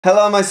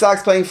Hello, my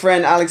sax playing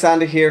friend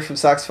Alexander here from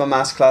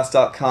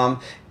saxophoneMasterclass.com.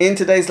 In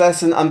today's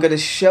lesson, I'm going to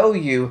show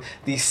you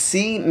the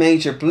C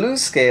major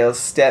blues scale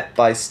step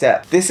by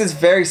step. This is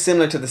very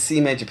similar to the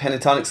C major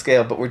pentatonic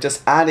scale, but we're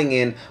just adding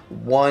in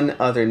one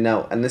other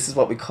note, and this is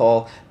what we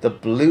call the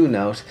blue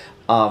note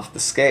of the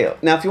scale.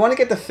 Now, if you want to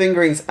get the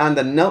fingerings and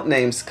the note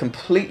names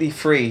completely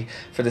free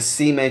for the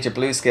C major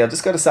blues scale,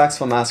 just go to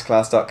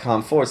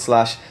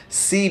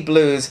saxophonemasterclass.com/C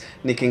blues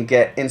and you can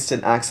get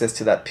instant access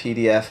to that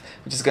PDF,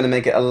 which is going to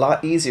make it a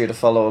lot easier to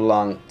follow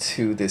along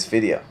to this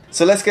video.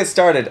 So let's get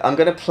started. I'm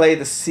going to play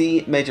the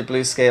C major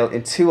blues scale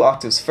in 2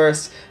 octaves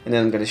first, and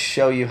then I'm going to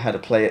show you how to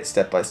play it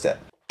step by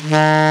step.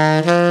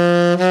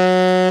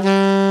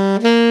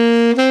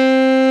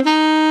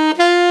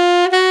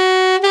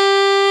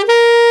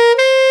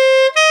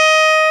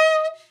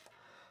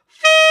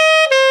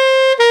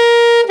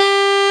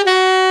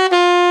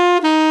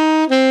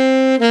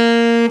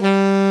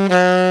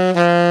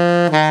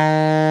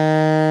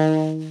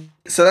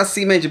 So that's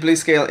C major blues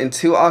scale in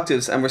 2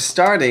 octaves, and we're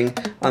starting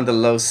on the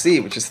low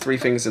C, which is 3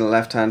 fingers in the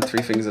left hand,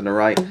 3 fingers in the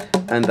right,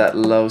 and that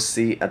low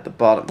C at the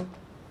bottom.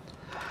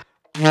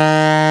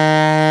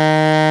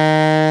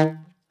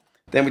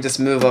 Then we just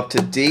move up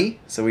to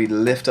D, so we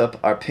lift up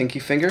our pinky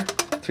finger,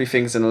 3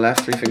 fingers in the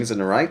left, 3 fingers in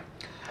the right.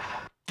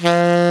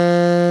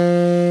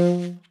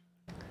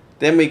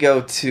 Then we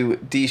go to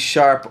D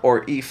sharp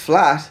or E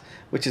flat,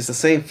 which is the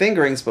same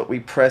fingerings, but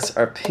we press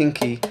our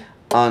pinky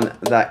on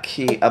that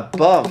key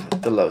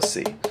above the low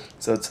C.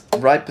 So it's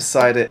right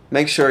beside it.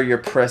 Make sure you're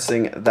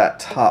pressing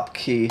that top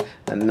key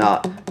and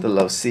not the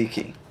low C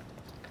key.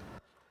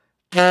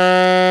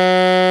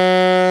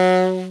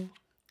 Then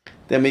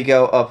we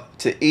go up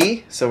to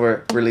E, so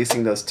we're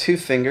releasing those 2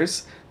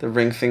 fingers, the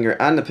ring finger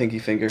and the pinky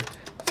finger,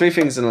 3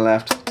 fingers in the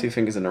left, 2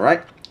 fingers in the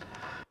right.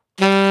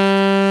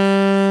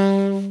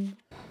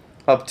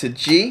 Up to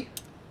G,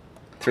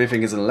 3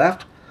 fingers in the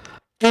left.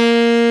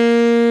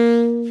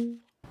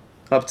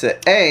 Up to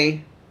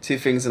A, 2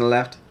 fingers in the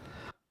left,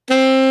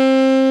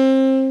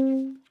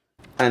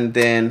 and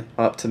then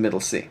up to middle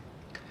C.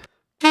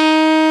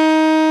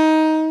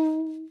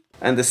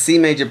 And the C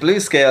major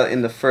blues scale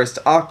in the first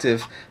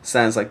octave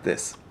sounds like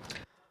this.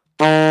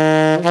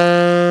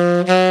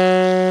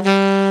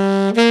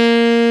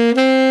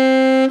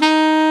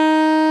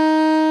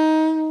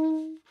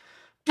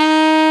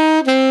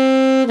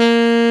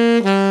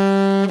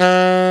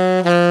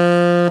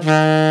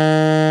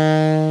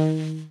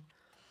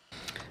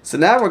 So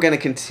now we're going to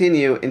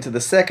continue into the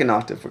second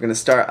octave. We're going to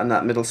start on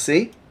that middle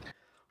C.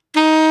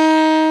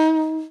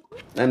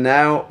 And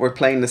now we're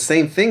playing the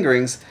same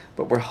fingerings,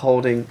 but we're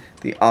holding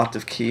the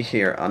octave key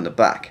here on the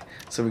back.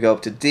 So we go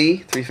up to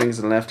D, 3 fingers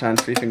in the left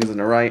hand, 3 fingers in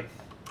the right,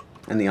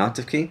 and the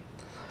octave key.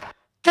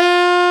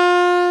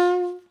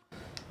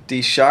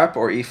 D sharp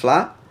or E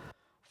flat.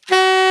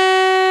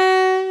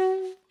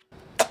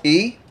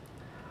 E.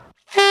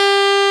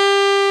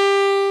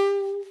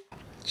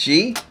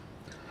 G.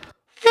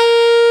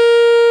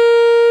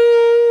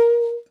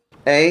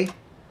 A,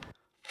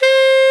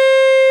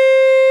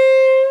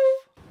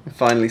 and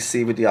finally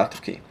C with the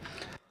octave key.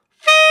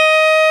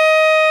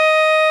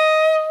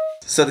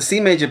 So the C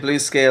major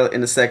blues scale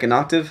in the second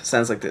octave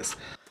sounds like this.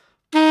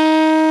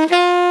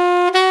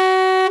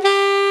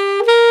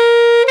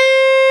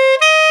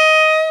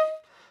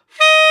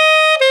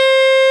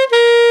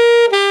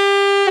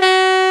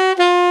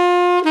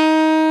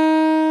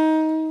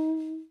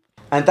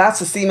 And that's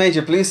the C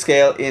major blues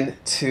scale in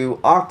 2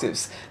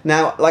 octaves.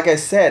 Now, like I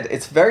said,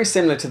 it's very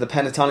similar to the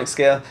pentatonic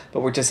scale,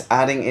 but we're just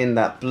adding in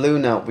that blue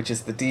note, which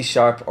is the D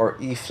sharp or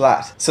E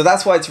flat. So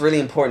that's why it's really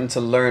important to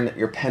learn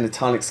your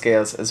pentatonic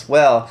scales as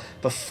well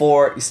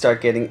before you start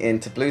getting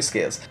into blues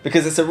scales,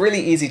 because it's a really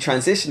easy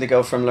transition to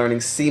go from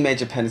learning C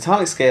major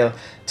pentatonic scale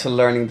to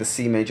learning the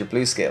C major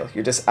blues scale.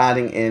 You're just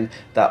adding in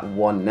that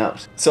one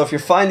note. So if you're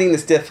finding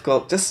this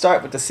difficult, just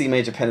start with the C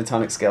major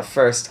pentatonic scale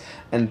first,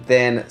 and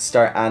then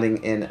start adding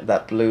in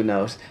that blue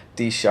note,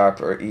 D sharp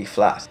or E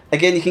flat.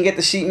 Again, you can get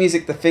the sheet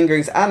music, the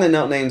fingerings, and the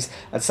note names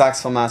at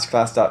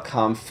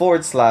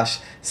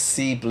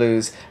saxophonemasterclass.com/C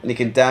blues, and you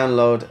can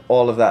download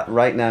all of that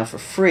right now for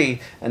free,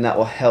 and that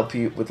will help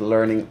you with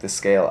learning the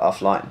scale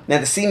offline. Now,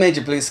 the C major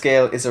blues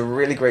scale is a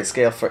really great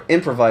scale for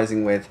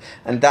improvising with,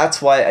 and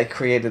that's why I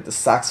created the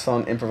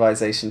Saxophone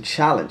Improvisation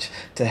Challenge,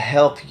 to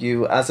help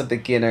you as a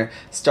beginner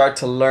start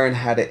to learn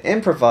how to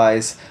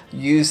improvise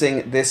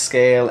using this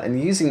scale and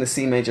using the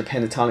C major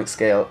pentatonic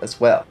scale as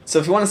well. So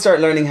if you want to start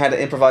learning how to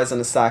improvise on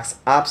the sax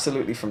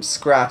absolutely from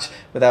scratch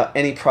without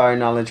any prior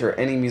knowledge or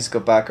any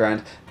musical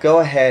background, go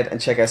ahead and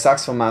check out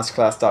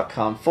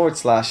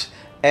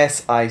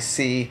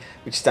saxophonemasterclass.com/SIC,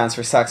 which stands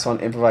for Saxophone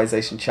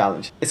Improvisation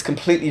Challenge. It's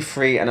completely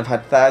free, and I've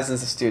had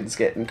thousands of students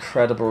get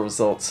incredible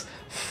results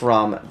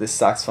from this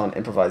Saxophone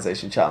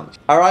Improvisation Challenge.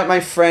 Alright, my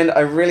friend, I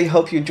really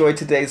hope you enjoyed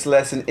today's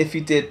lesson. If you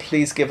did,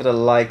 please give it a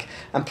like,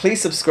 and please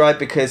subscribe,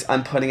 because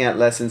I'm putting out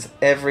lessons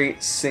every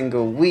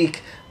single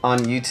week on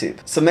YouTube.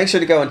 So make sure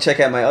to go and check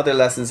out my other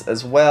lessons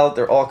as well.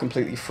 They're all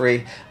completely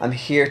free. I'm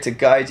here to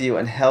guide you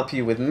and help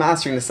you with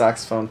mastering the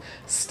saxophone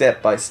step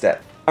by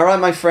step. Alright,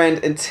 my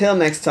friend, until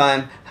next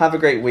time, have a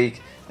great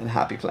week and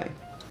happy playing.